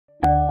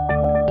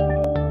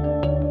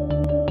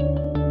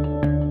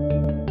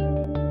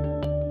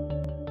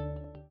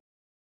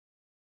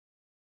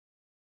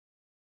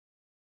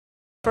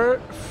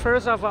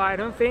First of all, I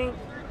don't think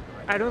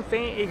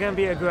it can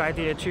be a good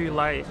idea to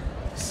like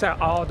set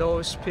all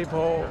those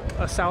people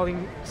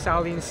selling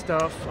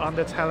stuff on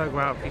the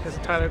Telegraph, because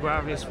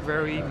Telegraph is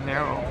very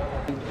narrow.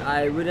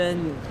 I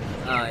wouldn't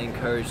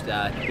encourage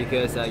that,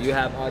 because you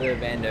have other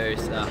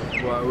vendors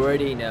who are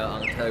already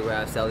on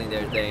Telegraph selling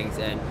their things,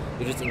 and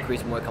you just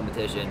increase more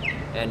competition.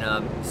 And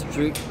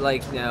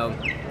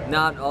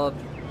not all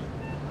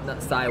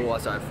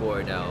sidewalks are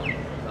for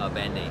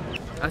vending.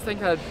 I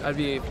think I'd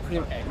be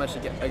pretty much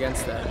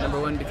against that. Number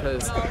one,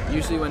 because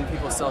usually when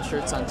people sell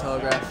shirts on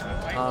Telegraph,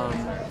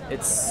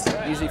 it's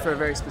usually for a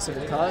very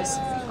specific cause,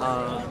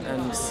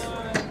 and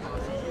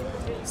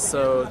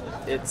so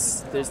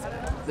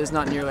there's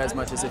not nearly as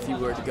much as if you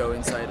were to go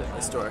inside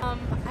a store.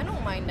 I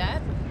don't mind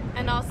that,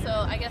 and also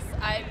I guess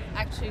I've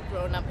actually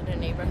grown up in a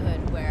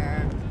neighborhood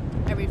where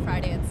every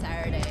Friday and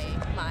Saturday,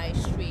 my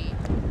street,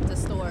 the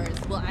stores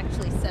will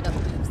actually set up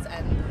booths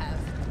and have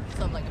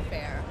sort of like a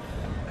fair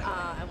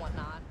and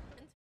whatnot.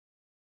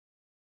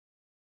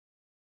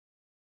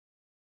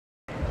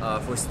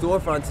 For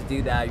storefront to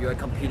do that, you're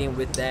competing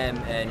with them,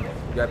 and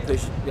you're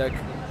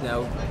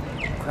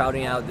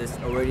crowding out this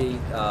already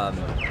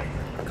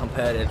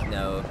competitive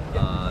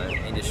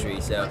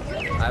industry. So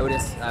I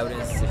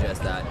wouldn't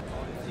suggest that.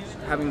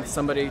 Having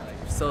somebody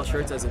sell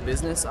shirts as a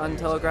business on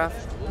Telegraph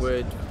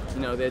would,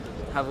 they'd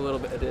have a little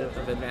bit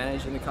of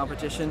advantage in the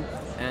competition,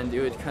 and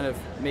it would kind of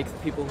make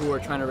people who are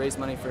trying to raise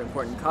money for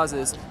important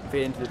causes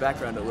fade into the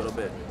background a little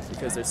bit,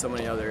 because there's so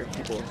many other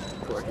people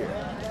who are here.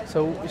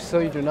 So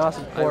you do not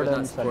support I would them?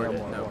 not support it,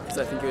 no, because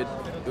I think it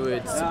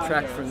would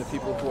subtract from the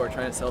people who are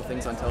trying to sell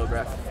things on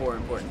Telegraph for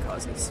important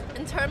causes.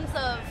 In terms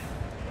of,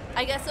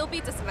 I guess it'll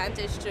be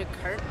disadvantage to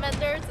current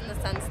vendors in the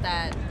sense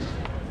that,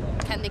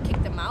 can they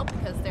kick them out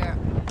because they're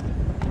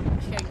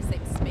sharing the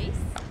same space?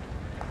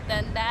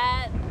 Then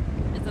that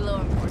is a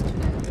little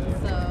unfortunate.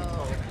 So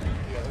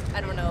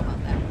I don't know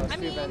about that. I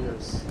mean,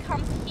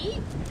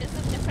 compete is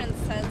a different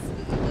sense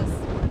in this,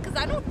 because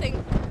I don't think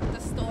the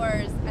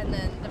stores and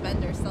then the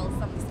vendors sell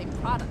some of the same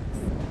products.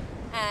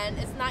 And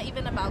it's not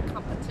even about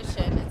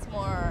competition. It's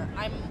more,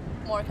 I'm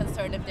more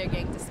concerned if they're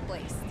getting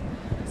displaced.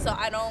 So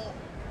I don't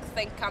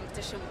think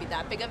competition would be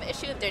that big of an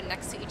issue if they're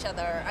next to each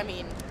other. I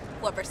mean,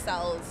 whoever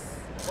sells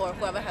or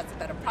whoever has a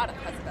better product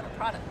has a better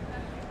product.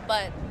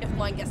 But if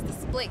one gets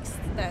displaced,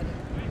 then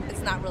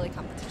it's not really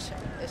competition.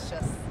 It's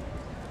just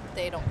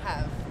they don't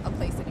have a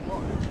place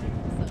anymore.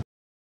 So.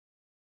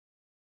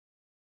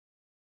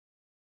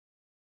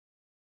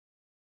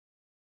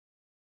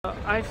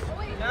 I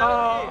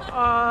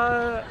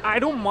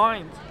don't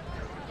mind.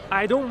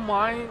 I don't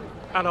mind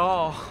at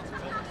all.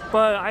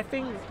 But I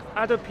think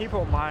other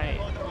people might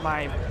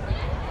like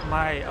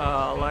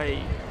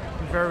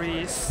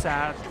very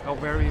sad or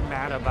very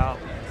mad about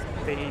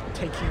they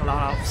taking a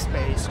lot of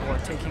space or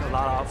taking a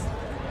lot of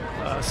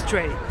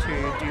straight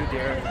to do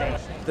their thing.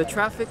 The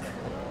traffic,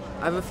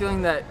 I have a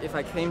feeling that if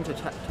I came to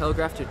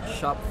Telegraph to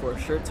shop for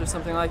shirts or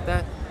something like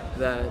that,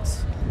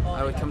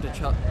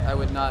 I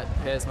would not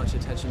pay as much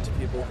attention to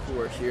people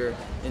who are here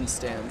in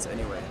stands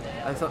anyway.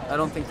 I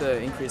don't think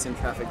the increase in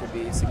traffic would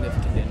be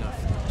significant enough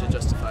to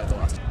justify the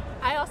loss.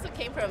 I also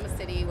came from a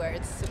city where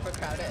it's super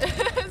crowded,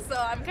 so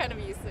I'm kind of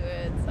used to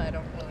it, so I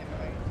don't really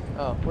mind.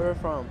 Oh, where are you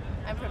from?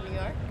 I'm from New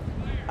York.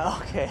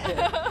 Okay.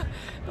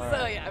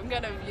 So yeah, I'm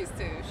kind of used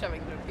to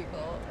shoving through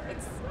people.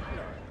 It's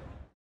normal.